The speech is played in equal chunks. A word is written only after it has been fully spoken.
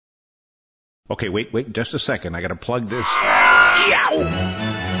Okay, wait, just a second. I gotta plug this. Yow!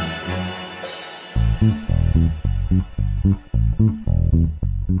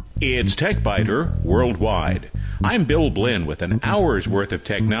 It's TechBiter Worldwide. I'm Bill Blinn with an hour's worth of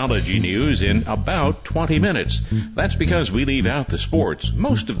technology news in about 20 minutes. That's because we leave out the sports,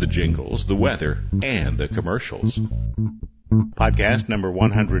 most of the jingles, the weather, and the commercials. Podcast number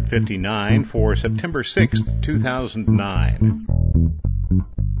 159 for September 6th, 2009.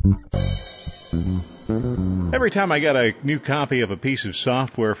 Every time I get a new copy of a piece of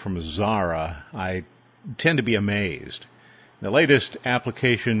software from Zara, I tend to be amazed. The latest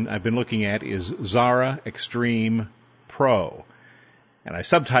application I've been looking at is Zara Extreme Pro. And I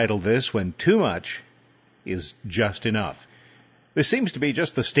subtitled this, When Too Much is Just Enough. This seems to be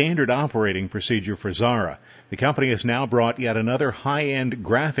just the standard operating procedure for Zara. The company has now brought yet another high-end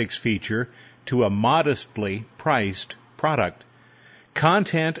graphics feature to a modestly priced product.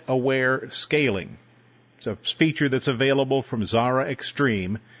 Content-aware scaling. It's a feature that's available from Zara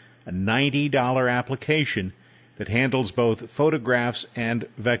Extreme, a $90 application that handles both photographs and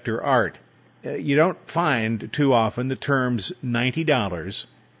vector art. You don't find too often the terms $90,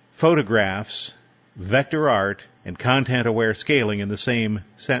 photographs, vector art, and content-aware scaling in the same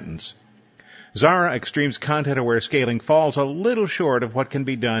sentence. Zara Extreme's content-aware scaling falls a little short of what can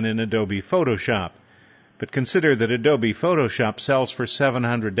be done in Adobe Photoshop. But consider that Adobe Photoshop sells for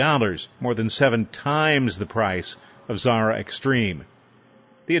 $700, more than 7 times the price of Zara Extreme.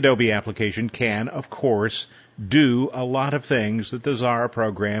 The Adobe application can, of course, do a lot of things that the Zara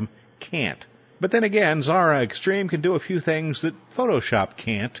program can't. But then again, Zara Extreme can do a few things that Photoshop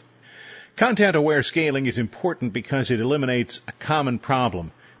can't. Content-aware scaling is important because it eliminates a common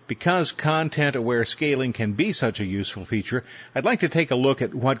problem. Because content-aware scaling can be such a useful feature, I'd like to take a look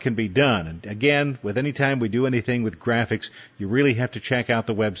at what can be done. And again, with any time we do anything with graphics, you really have to check out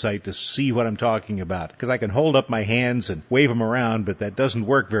the website to see what I'm talking about. Because I can hold up my hands and wave them around, but that doesn't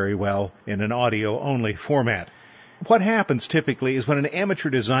work very well in an audio-only format. What happens typically is when an amateur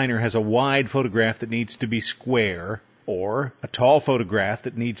designer has a wide photograph that needs to be square, or a tall photograph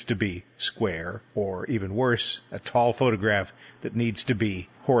that needs to be square, or even worse, a tall photograph that needs to be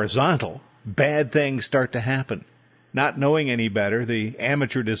horizontal, bad things start to happen. Not knowing any better, the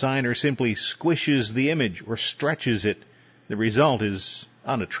amateur designer simply squishes the image or stretches it. The result is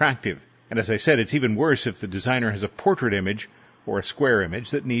unattractive. And as I said, it's even worse if the designer has a portrait image or a square image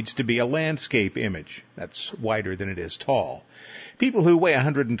that needs to be a landscape image. That's wider than it is tall. People who weigh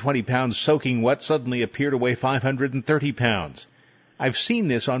 120 pounds soaking wet suddenly appear to weigh 530 pounds. I've seen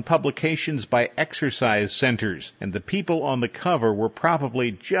this on publications by exercise centers, and the people on the cover were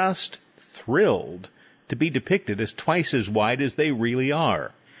probably just thrilled to be depicted as twice as wide as they really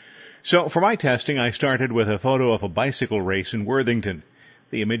are. So for my testing, I started with a photo of a bicycle race in Worthington.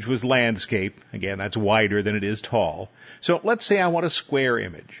 The image was landscape. Again, that's wider than it is tall. So let's say I want a square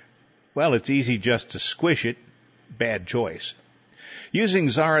image. Well, it's easy just to squish it. Bad choice. Using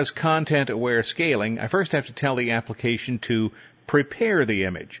Zara's content-aware scaling, I first have to tell the application to prepare the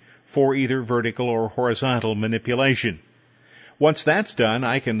image for either vertical or horizontal manipulation. Once that's done,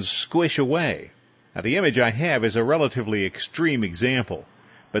 I can squish away. Now, the image I have is a relatively extreme example,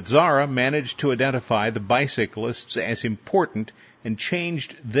 but Zara managed to identify the bicyclists as important and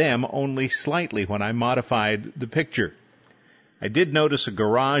changed them only slightly when I modified the picture. I did notice a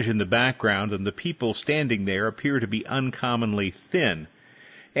garage in the background, and the people standing there appear to be uncommonly thin.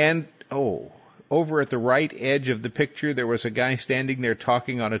 And, over at the right edge of the picture, there was a guy standing there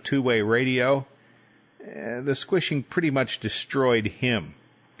talking on a two-way radio. The squishing pretty much destroyed him.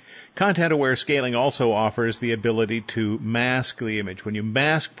 Content-aware scaling also offers the ability to mask the image. When you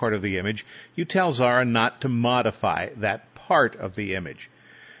mask part of the image, you tell Zara not to modify that part of the image.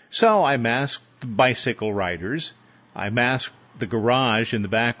 So I masked the bicycle riders, I masked the garage in the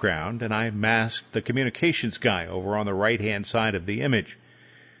background, and I masked the communications guy over on the right-hand side of the image.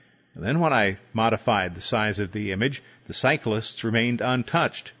 And then when I modified the size of the image, the cyclists remained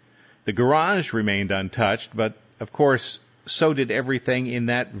untouched. The garage remained untouched, but, of course, so did everything in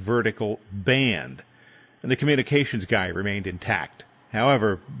that vertical band. And the communications guy remained intact.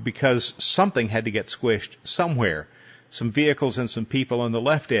 However, because something had to get squished somewhere, some vehicles and some people on the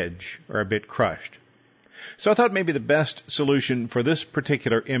left edge are a bit crushed. So I thought maybe the best solution for this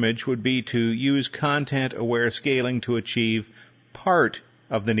particular image would be to use content-aware scaling to achieve part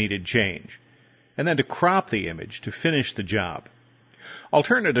of the needed change, and then to crop the image to finish the job.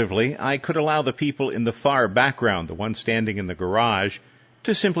 Alternatively, I could allow the people in the far background, the ones standing in the garage,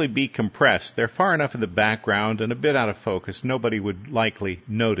 to simply be compressed. They're far enough in the background and a bit out of focus. Nobody would likely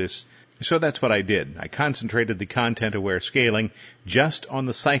notice. So that's what I did. I concentrated the content-aware scaling just on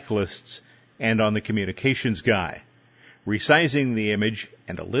the cyclists and on the communications guy. Resizing the image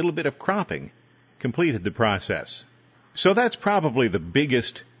and a little bit of cropping completed the process. So that's probably the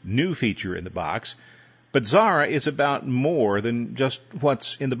biggest new feature in the box, but Xara is about more than just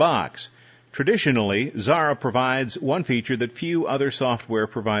what's in the box. Traditionally, Xara provides one feature that few other software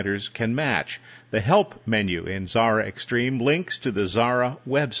providers can match. The Help menu in Xara Extreme links to the Xara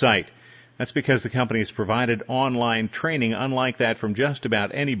website. That's because the company has provided online training unlike that from just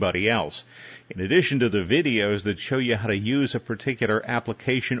about anybody else. In addition to the videos that show you how to use a particular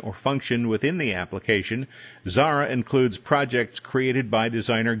application or function within the application, Xara includes projects created by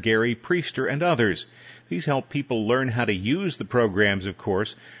designer Gary Priester and others. These help people learn how to use the programs, of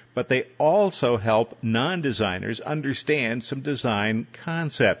course, but they also help non-designers understand some design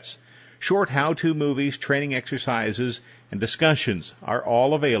concepts. Short how-to movies, training exercises, and discussions are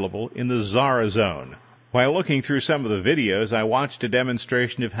all available in the Xara Zone. While looking through some of the videos, I watched a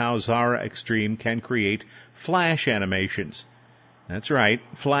demonstration of how Xara Extreme can create flash animations. That's right,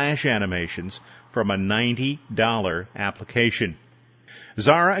 flash animations from a $90 application.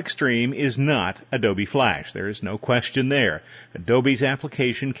 Xara Extreme is not Adobe Flash. There is no question there. Adobe's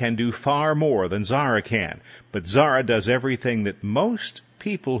application can do far more than Xara can, but Xara does everything that most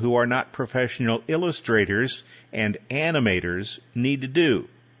people who are not professional illustrators and animators need to do.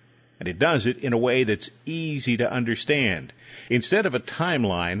 And it does it in a way that's easy to understand. Instead of a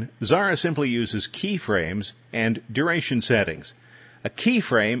timeline, Xara simply uses keyframes and duration settings. A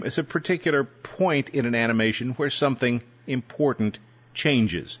keyframe is a particular point in an animation where something important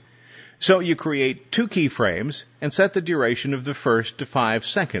changes. So you create 2 keyframes and set the duration of the first to 5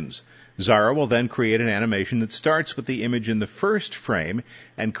 seconds. Xara will then create an animation that starts with the image in the first frame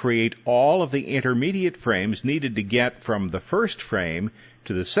and create all of the intermediate frames needed to get from the first frame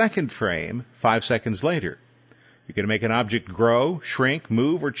to the second frame 5 seconds later. You can make an object grow, shrink,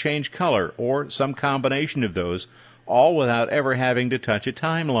 move, or change color, or some combination of those, all without ever having to touch a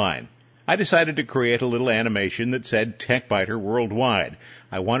timeline. I decided to create a little animation that said TechBiter Worldwide.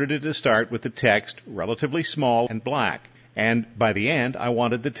 I wanted it to start with the text relatively small and black, and by the end I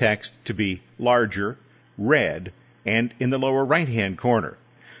wanted the text to be larger, red, and in the lower right-hand corner.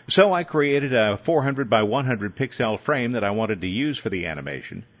 So I created a 400 by 100 pixel frame that I wanted to use for the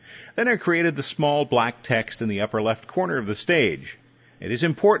animation. Then I created the small black text in the upper left corner of the stage. It is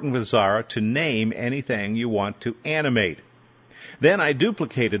important with Xara to name anything you want to animate. Then I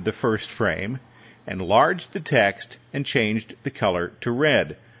duplicated the first frame, enlarged the text, and changed the color to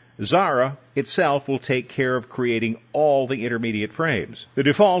red. Xara itself will take care of creating all the intermediate frames. The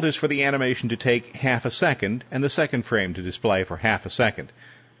default is for the animation to take half a second and the second frame to display for half a second.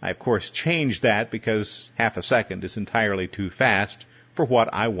 I, of course, changed that because half a second is entirely too fast for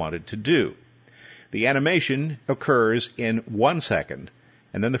what I wanted to do. The animation occurs in 1 second,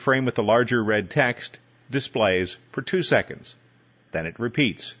 and then the frame with the larger red text displays for 2 seconds. Then it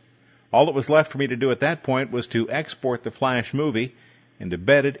repeats. All that was left for me to do at that point was to export the Flash movie and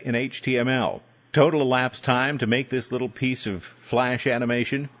embed it in HTML. Total elapsed time to make this little piece of Flash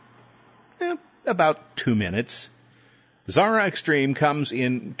animation? About 2 minutes. Xara Extreme comes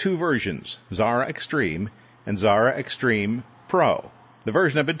in 2 versions, Xara Extreme and Xara Extreme Pro. The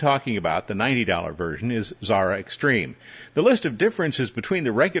version I've been talking about, the $90 version, is Xara Extreme. The list of differences between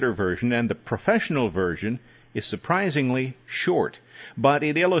the regular version and the professional version is surprisingly short, but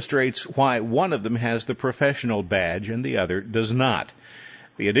it illustrates why one of them has the professional badge and the other does not.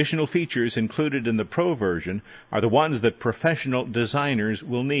 The additional features included in the Pro version are the ones that professional designers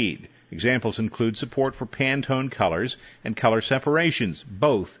will need. Examples include support for Pantone colors and color separations,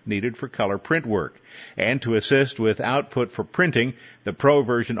 both needed for color print work. And to assist with output for printing, the Pro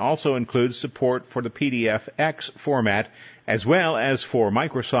version also includes support for the PDF-X format, as well as for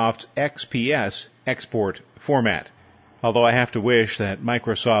Microsoft's XPS export format. Although I have to wish that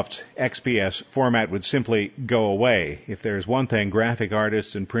Microsoft's XPS format would simply go away. If there's one thing graphic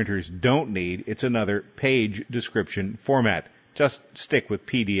artists and printers don't need, it's another page description format. Just stick with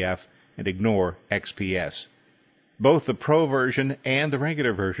PDF and ignore XPS. Both the Pro version and the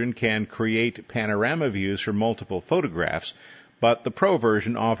regular version can create panorama views for multiple photographs, but the Pro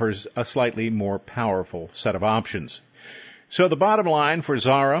version offers a slightly more powerful set of options. So the bottom line for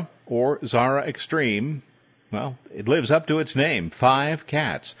Xara, or Xara Extreme, well, it lives up to its name, 5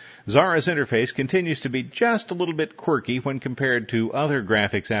 cats. Xara's interface continues to be just a little bit quirky when compared to other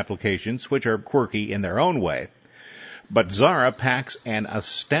graphics applications, which are quirky in their own way. But Xara packs an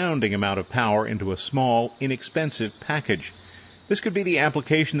astounding amount of power into a small, inexpensive package. This could be the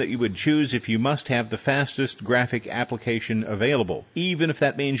application that you would choose if you must have the fastest graphic application available, even if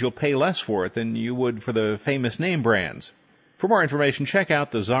that means you'll pay less for it than you would for the famous name brands. For more information, check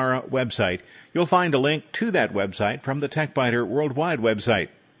out the Zara website. You'll find a link to that website from the TechBiter Worldwide website,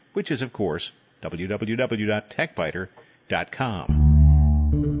 which is, of course,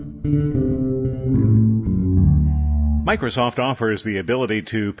 www.techbiter.com. Microsoft offers the ability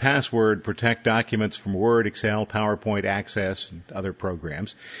to password protect documents from Word, Excel, PowerPoint, Access, and other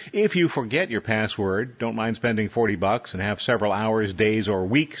programs. If you forget your password, don't mind spending $40 and have several hours, days, or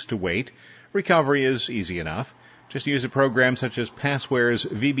weeks to wait. Recovery is easy enough. Just use a program such as Passware's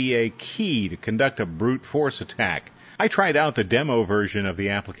VBA Key to conduct a brute force attack. I tried out the demo version of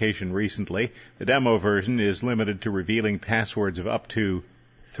the application recently. The demo version is limited to revealing passwords of up to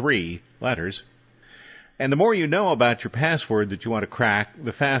 3 letters. And the more you know about your password that you want to crack,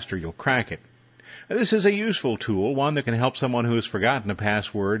 the faster you'll crack it. This is a useful tool, one that can help someone who has forgotten a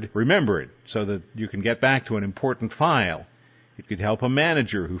password remember it so that you can get back to an important file. It could help a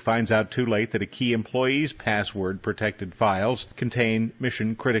manager who finds out too late that a key employee's password-protected files contain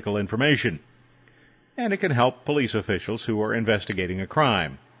mission-critical information. And it can help police officials who are investigating a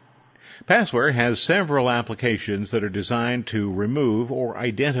crime. Passware has several applications that are designed to remove or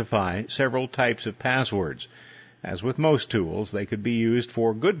identify several types of passwords. As with most tools, they could be used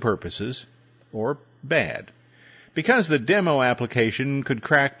for good purposes or bad. Because the demo application could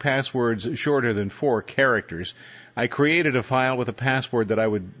crack passwords shorter than 4 characters, I created a file with a password that I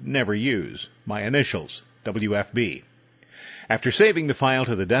would never use, my initials, WFB. After saving the file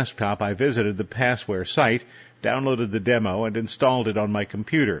to the desktop, I visited the Passware site, downloaded the demo, and installed it on my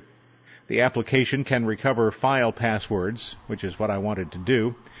computer. The application can recover file passwords, which is what I wanted to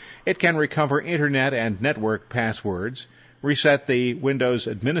do. It can recover Internet and network passwords, reset the Windows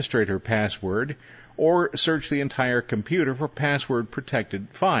Administrator password, or search the entire computer for password-protected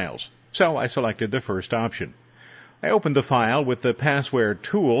files. So I selected the first option. I opened the file with the Passware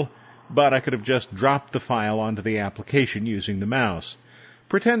tool, but I could have just dropped the file onto the application using the mouse.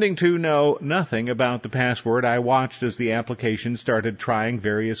 Pretending to know nothing about the password, I watched as the application started trying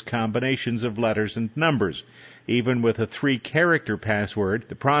various combinations of letters and numbers. Even with a 3-character password,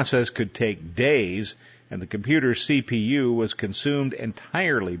 the process could take days, and the computer's CPU was consumed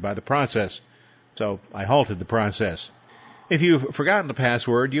entirely by the process. So I halted the process. If you've forgotten the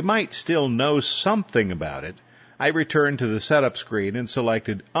password, you might still know something about it. I returned to the setup screen and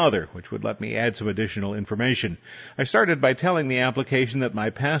selected Other, which would let me add some additional information. I started by telling the application that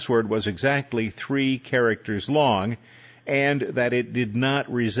my password was exactly 3 characters long and that it did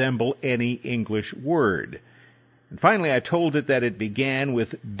not resemble any English word. And finally, I told it that it began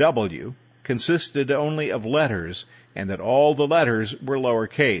with W, consisted only of letters, and that all the letters were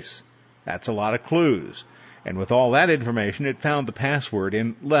lowercase. That's a lot of clues. And with all that information, it found the password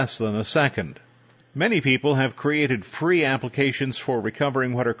in less than a second. Many people have created free applications for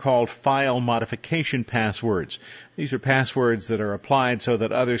recovering what are called file modification passwords. These are passwords that are applied so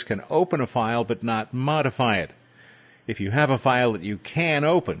that others can open a file but not modify it. If you have a file that you can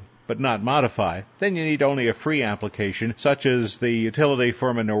open but not modify, then you need only a free application, such as the utility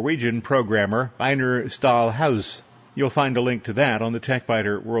from a Norwegian programmer, Einar Stahlhaus. You'll find a link to that on the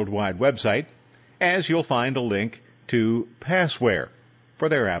TechBiter Worldwide website, as you'll find a link to Passware for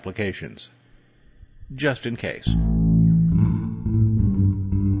their applications. Just in case.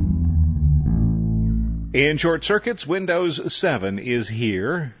 In short circuits, Windows 7 is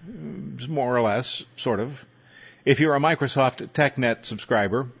here, more or less, sort of. If you're a Microsoft TechNet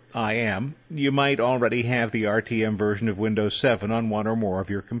subscriber, I am, you might already have the RTM version of Windows 7 on one or more of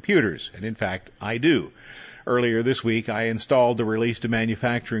your computers, and in fact, I do. Earlier this week, I installed the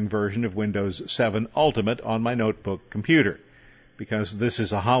released-to-manufacturing version of Windows 7 Ultimate on my notebook computer. Because this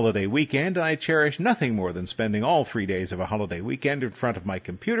is a holiday weekend, and I cherish nothing more than spending all 3 days of a holiday weekend in front of my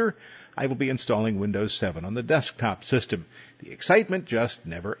computer, I will be installing Windows 7 on the desktop system. The excitement just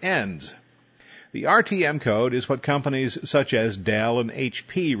never ends. The RTM code is what companies such as Dell and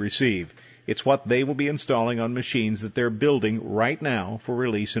HP receive. It's what they will be installing on machines that they're building right now for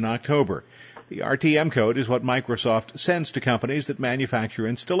release in October. The RTM code is what Microsoft sends to companies that manufacture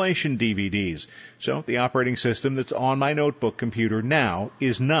installation DVDs. So the operating system that's on my notebook computer now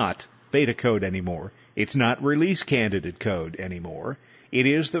is not beta code anymore. It's not release candidate code anymore. It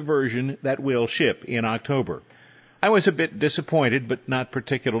is the version that will ship in October. I was a bit disappointed, but not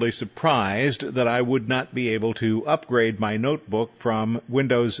particularly surprised, that I would not be able to upgrade my notebook from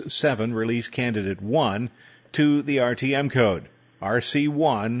Windows 7 Release Candidate 1 to the RTM code.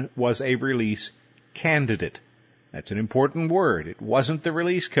 RC1 was a release candidate. That's an important word. It wasn't the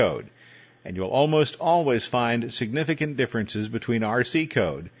release code. And you'll almost always find significant differences between RC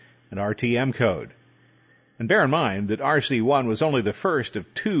code and RTM code. And bear in mind that RC1 was only the first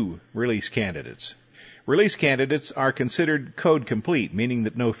of 2 release candidates. Release candidates are considered code complete, meaning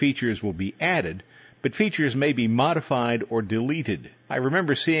that no features will be added, but features may be modified or deleted. I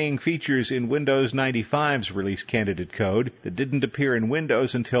remember seeing features in Windows 95's release candidate code that didn't appear in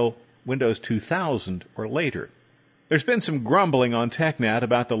Windows until Windows 2000 or later. There's been some grumbling on TechNet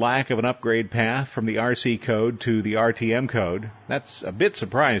about the lack of an upgrade path from the RC code to the RTM code. That's a bit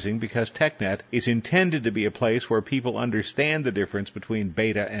surprising because TechNet is intended to be a place where people understand the difference between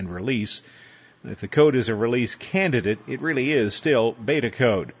beta and release. If the code is a release candidate, it really is still beta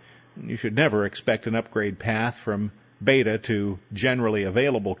code. You should never expect an upgrade path from beta to generally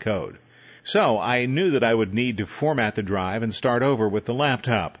available code. So I knew that I would need to format the drive and start over with the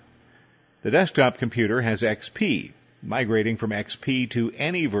laptop. The desktop computer has XP. Migrating from XP to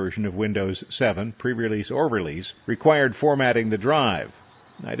any version of Windows 7, pre-release or release, required formatting the drive.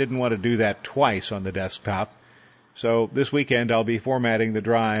 I didn't want to do that twice on the desktop, so this weekend I'll be formatting the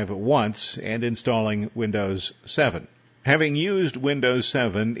drive once and installing Windows 7. Having used Windows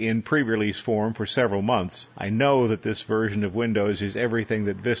 7 in pre-release form for several months, I know that this version of Windows is everything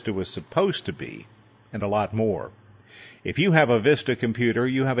that Vista was supposed to be, and a lot more. If you have a Vista computer,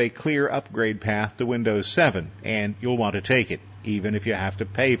 you have a clear upgrade path to Windows 7, and you'll want to take it, even if you have to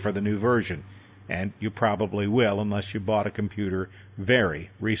pay for the new version. And you probably will, unless you bought a computer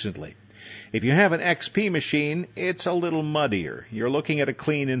very recently. If you have an XP machine, it's a little muddier. You're looking at a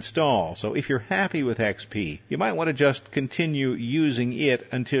clean install, so if you're happy with XP, you might want to just continue using it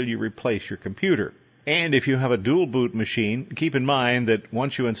until you replace your computer. And if you have a dual boot machine, keep in mind that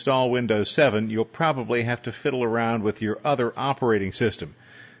once you install Windows 7, you'll probably have to fiddle around with your other operating system.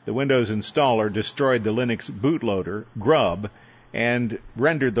 The Windows installer destroyed the Linux bootloader, Grub, and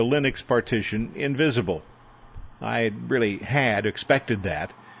rendered the Linux partition invisible. I really had expected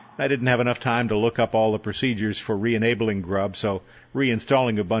that. I didn't have enough time to look up all the procedures for re-enabling Grub, so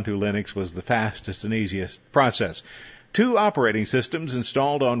reinstalling Ubuntu Linux was the fastest and easiest process. 2 operating systems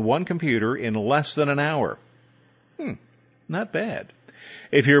installed on one computer in less than an hour. Not bad.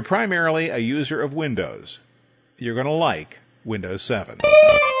 If you're primarily a user of Windows, you're going to like Windows 7.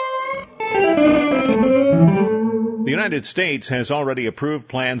 The United States has already approved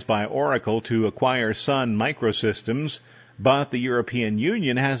plans by Oracle to acquire Sun Microsystems, but the European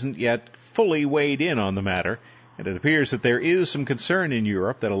Union hasn't yet fully weighed in on the matter, and it appears that there is some concern in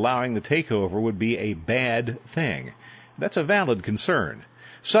Europe that allowing the takeover would be a bad thing. That's a valid concern.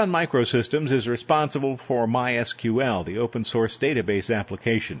 Sun Microsystems is responsible for MySQL, the open-source database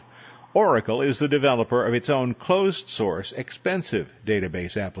application. Oracle is the developer of its own closed-source, expensive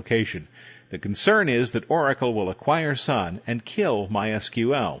database application. The concern is that Oracle will acquire Sun and kill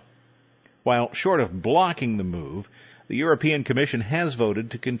MySQL. While short of blocking the move, the European Commission has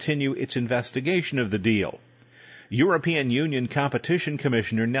voted to continue its investigation of the deal. European Union Competition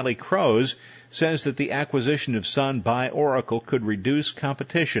Commissioner Nelly Kroes says that the acquisition of Sun by Oracle could reduce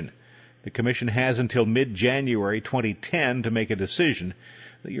competition. The Commission has until mid-January 2010 to make a decision.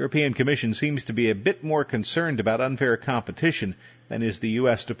 The European Commission seems to be a bit more concerned about unfair competition than is the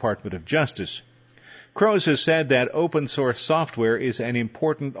U.S. Department of Justice. Kroes has said that open-source software is an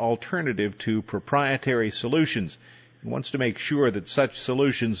important alternative to proprietary solutions and wants to make sure that such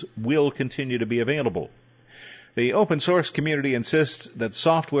solutions will continue to be available. The open source community insists that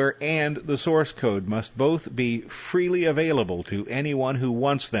software and the source code must both be freely available to anyone who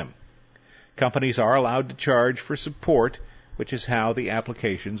wants them. Companies are allowed to charge for support, which is how the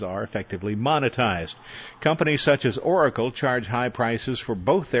applications are effectively monetized. Companies such as Oracle charge high prices for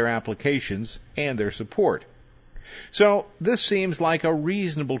both their applications and their support. So this seems like a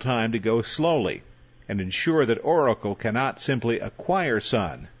reasonable time to go slowly and ensure that Oracle cannot simply acquire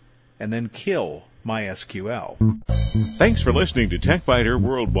Sun and then kill MySQL. Thanks for listening to TechBiter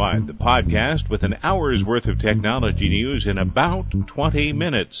Worldwide, the podcast with an hour's worth of technology news in about 20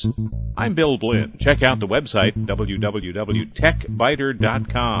 minutes. I'm Bill Blinn. Check out the website,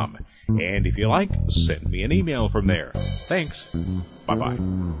 www.techbiter.com. And if you like, send me an email from there. Thanks. Bye-bye.